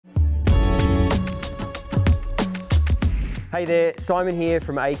Hey there, Simon here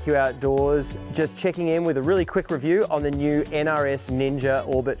from AQ Outdoors, just checking in with a really quick review on the new NRS Ninja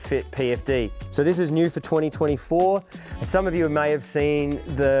Orbit Fit PFD. So this is new for 2024. Some of you may have seen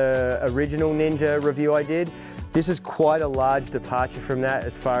the original Ninja review I did. This is quite a large departure from that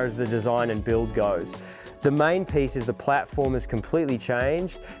as far as the design and build goes. The main piece is the platform has completely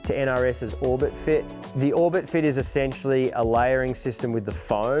changed to NRS's Orbit Fit. The Orbit Fit is essentially a layering system with the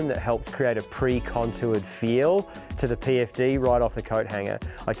foam that helps create a pre-contoured feel to the PFD right off the coat hanger.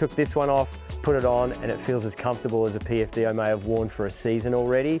 I took this one off, put it on, and it feels as comfortable as a PFD I may have worn for a season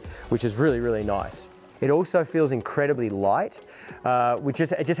already, which is really, really nice. It also feels incredibly light, it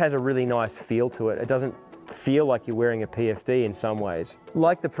just has a really nice feel to it. It doesn't feel like you're wearing a PFD in some ways.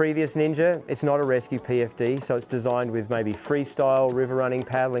 Like the previous Ninja, it's not a rescue PFD, so it's designed with maybe freestyle, river running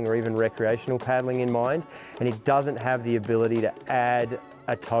paddling, or even recreational paddling in mind, and it doesn't have the ability to add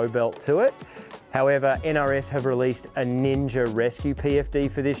a tow belt to it. However, NRS have released a Ninja Rescue PFD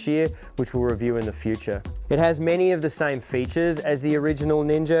for this year, which we'll review in the future. It has many of the same features as the original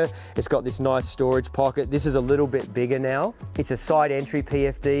Ninja. It's got this nice storage pocket. This is a little bit bigger now. It's a side entry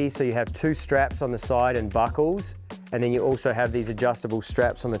PFD, so you have two straps on the side and buckles. And then you also have these adjustable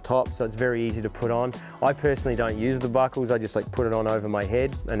straps on the top, so it's very easy to put on. I personally don't use the buckles, I just put it on over my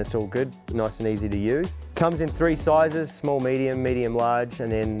head and it's all good, nice and easy to use. Comes in 3 sizes, small, medium, medium large, and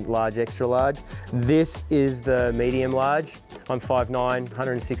then large, extra large. This is the medium large. I'm 5'9",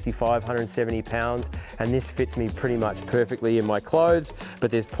 165, 170 pounds, and this fits me pretty much perfectly in my clothes, but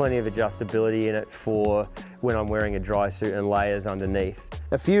there's plenty of adjustability in it for when I'm wearing a dry suit and layers underneath.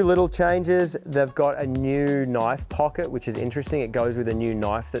 A few little changes. They've got a new knife pocket, which is interesting. It goes with a new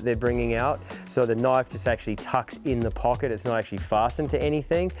knife that they're bringing out. So the knife just actually tucks in the pocket. It's not actually fastened to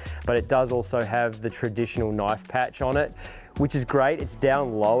anything, but it does also have the traditional knife patch on it, which is great. It's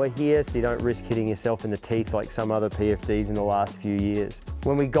down lower here, so you don't risk hitting yourself in the teeth like some other PFDs in the last few years.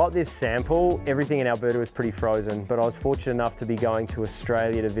 When we got this sample, everything in Alberta was pretty frozen, but I was fortunate enough to be going to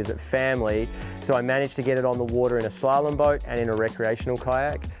Australia to visit family, so I managed to get it on the water in a slalom boat and in a recreational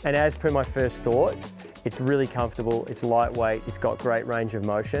kayak. And as per my first thoughts, it's really comfortable, it's lightweight, it's got great range of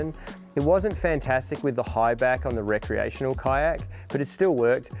motion. It wasn't fantastic with the high back on the recreational kayak, but it still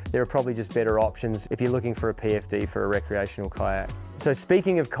worked. There are probably just better options if you're looking for a PFD for a recreational kayak. So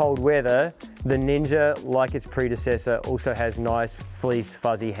speaking of cold weather, the Ninja, like its predecessor, also has nice fleeced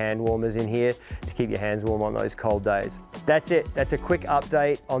fuzzy hand warmers in here to keep your hands warm on those cold days. That's it. That's a quick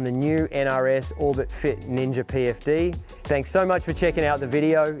update on the new NRS Orbit Fit Ninja PFD. Thanks so much for checking out the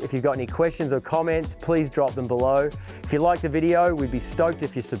video. If you've got any questions or comments, please drop them below. If you like the video, we'd be stoked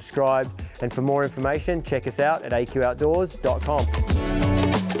if you subscribed. And for more information, check us out at aqoutdoors.com.